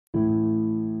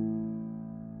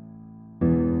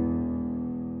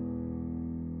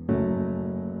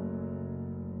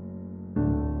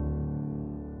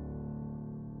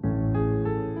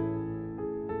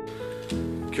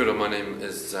Kia ora, my name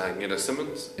is Ngira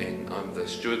Simmonds and I'm the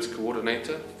Stewards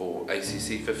Coordinator for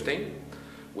ACC-15.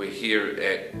 We're here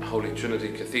at Holy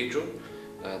Trinity Cathedral.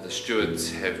 The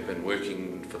Stewards have been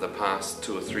working for the past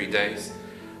 2 or 3 days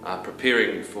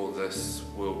preparing for this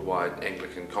worldwide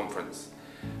Anglican conference.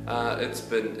 It's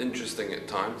been interesting at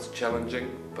times, challenging,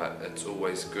 but it's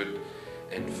always good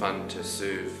and fun to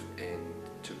serve and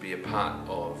to be a part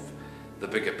of the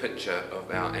bigger picture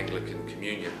of our Anglican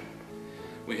communion.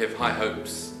 We have high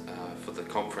hopes for the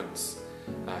conference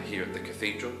here at the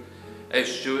Cathedral.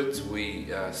 As stewards, we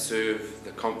serve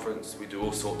the conference. We do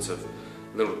all sorts of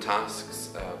little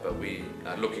tasks, but we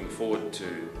are looking forward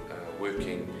to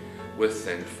working with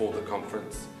and for the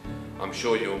conference. I'm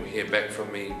sure you'll hear back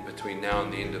from me between now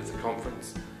and the end of the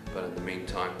conference, but in the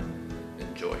meantime,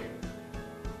 enjoy.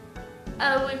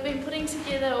 We've been putting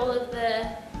together all of the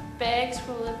bags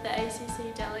for all of the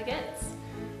ACC delegates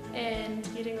and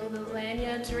getting all the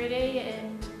lanyards ready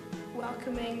and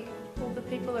welcoming all the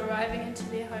people arriving into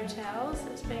their hotels.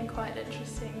 It's been quite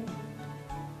interesting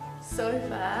so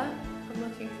far. I'm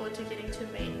looking forward to getting to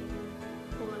meet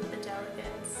all of the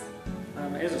delegates.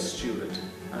 As a steward,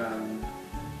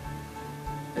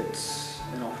 it's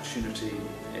an opportunity,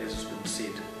 as has been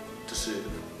said, to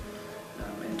serve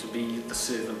and to be the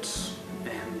servants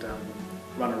and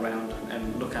run around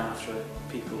and look after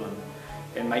people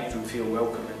and make them feel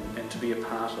welcome and to be a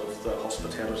part of the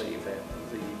hospitality that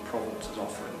the province is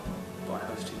offering by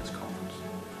hosting this conference.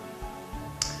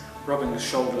 Rubbing the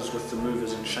shoulders with the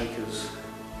movers and shakers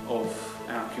of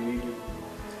our communion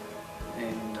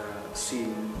and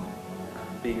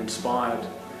being inspired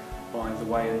by the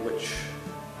way in which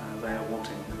they are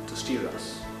wanting to steer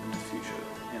us into the future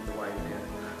and the way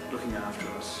they're looking after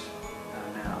us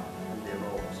now.